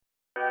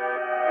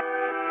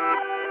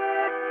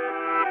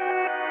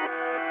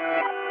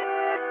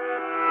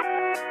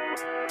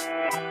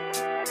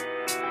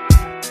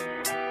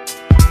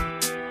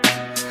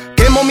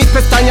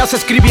sueñas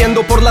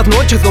escribiendo por las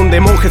noches donde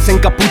monjes en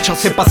capucha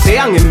se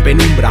pasean en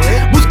penumbra.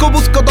 Busco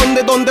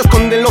donde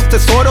esconden los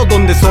tesoros,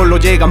 donde solo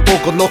llegan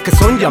pocos los que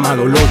son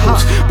llamados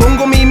locos.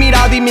 Pongo mi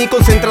mirada y mi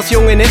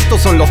concentración en esto,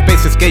 son los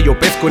peces que yo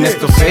pesco en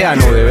este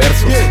océano de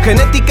versos.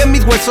 Genética en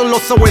mis huesos,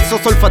 los huesos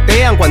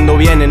olfatean. Cuando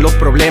vienen los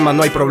problemas,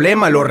 no hay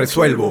problema, lo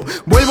resuelvo.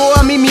 Vuelvo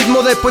a mí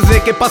mismo después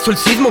de que paso el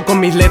sismo. Con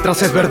mis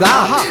letras es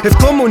verdad, es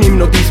como un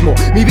hipnotismo.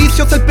 Mi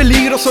vicio es el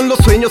peligro, son los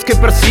sueños que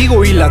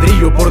persigo. Y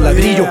ladrillo por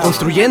ladrillo,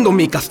 construyendo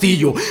mi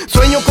castillo.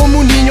 Sueño como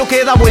un niño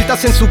que da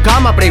vueltas en su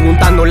cama,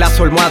 preguntándole a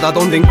su almohada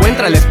dónde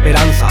encuentra la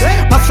esperanza.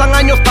 Pasan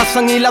años,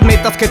 pasan y las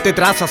metas que te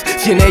trazas,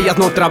 si en ellas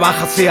no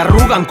trabajas, se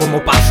arrugan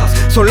como pasas.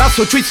 Son las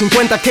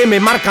 8:50 que me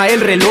marca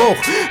el reloj.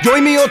 Yo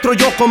y mi otro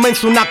yo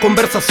comienzo una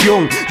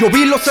conversación. Yo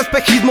vi los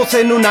espejismos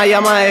en una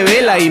llama de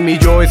vela, y mi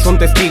yoes son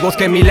testigos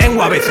que mi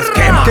lengua a veces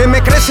quema. Que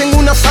me crecen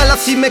unas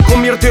alas y me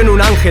convierto en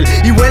un ángel,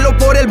 y vuelo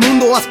por el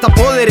mundo hasta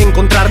poder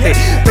encontrarte.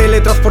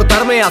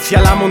 Teletransportarme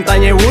hacia la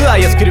montaña Buda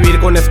y escribir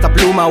con esta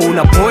pluma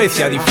una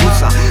poesía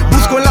difusa.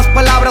 Busco en las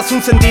palabras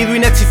un sentido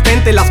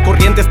inexistente, las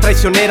corrientes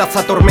traicioneras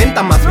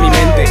atormentan más mi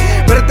mente.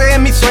 Verte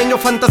en mis sueños,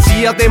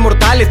 fantasías de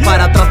mortales,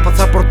 para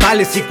traspasar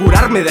portales y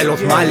curarme de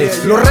los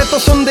males. Los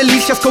retos son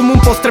delicias como un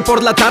postre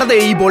por la tarde,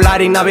 y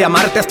volar en nave a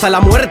Marte hasta la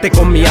muerte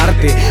con mi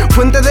arte.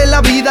 Fuente de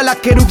la vida, la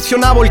que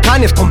erupciona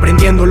volcanes,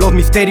 comprendiendo los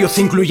misterios,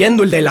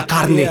 incluyendo el de la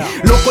carne.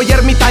 Loco y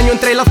ermitaño,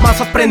 entre las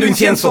masas prendo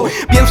incienso.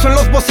 Pienso en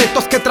los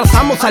bocetos que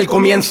trazamos al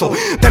comienzo.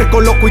 Terco,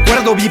 loco y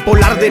cuerdo,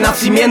 bipolar de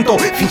nacimiento,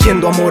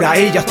 fingiendo amor a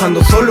ellas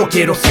cuando solo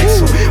quiero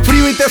sexo.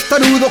 Frío y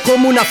testarudo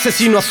como un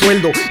asesino a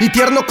sueldo, y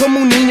tierno como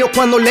un niño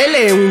cuando le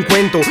lee un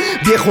cuento.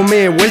 Viejo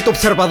me he vuelto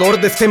observador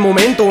de este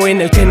momento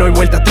en el que no hay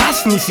vuelta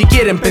atrás, ni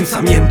siquiera en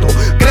pensamiento.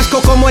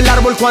 Crezco como el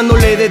árbol cuando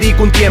le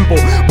dedico un tiempo.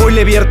 Voy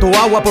le vierto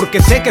agua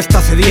porque sé que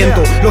está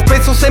sediento. Los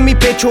pesos en mi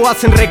pecho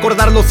hacen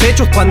recordar los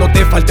hechos, cuando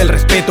te falta el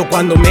respeto,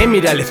 cuando me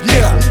mire al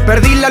espejo.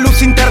 Perdí la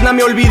luz interna,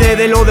 me olvidé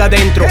de lo de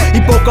adentro,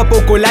 y poco a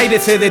poco el aire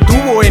se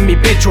detuvo en mi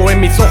pecho. En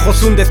mis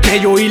ojos un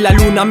destello y la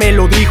luna me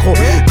lo dijo: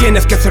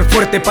 tienes que ser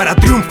fuerte para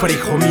triunfar,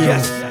 hijo mío.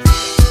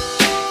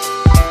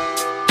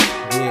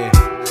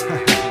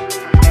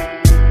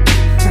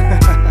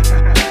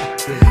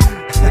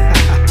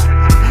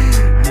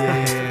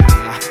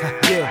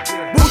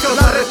 Buscas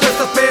las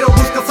respuestas pero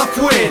buscas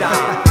afuera,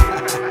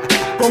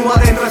 como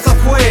adentro es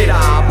afuera.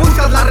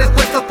 Buscas las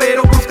respuestas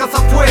pero buscas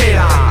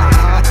afuera,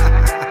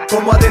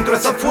 como adentro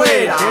es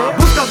afuera.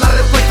 Buscas las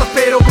respuestas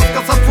pero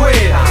buscas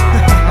afuera,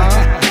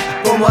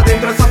 como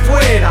adentro es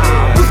afuera.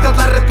 Buscas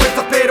las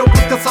respuestas pero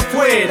buscas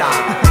afuera,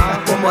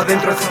 como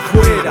adentro es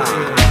afuera.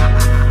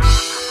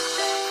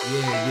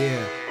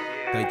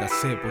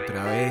 TaytaSep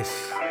otra vez.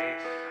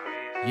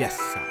 Yes.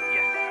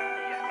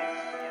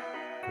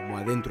 Como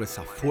adentro es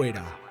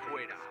afuera.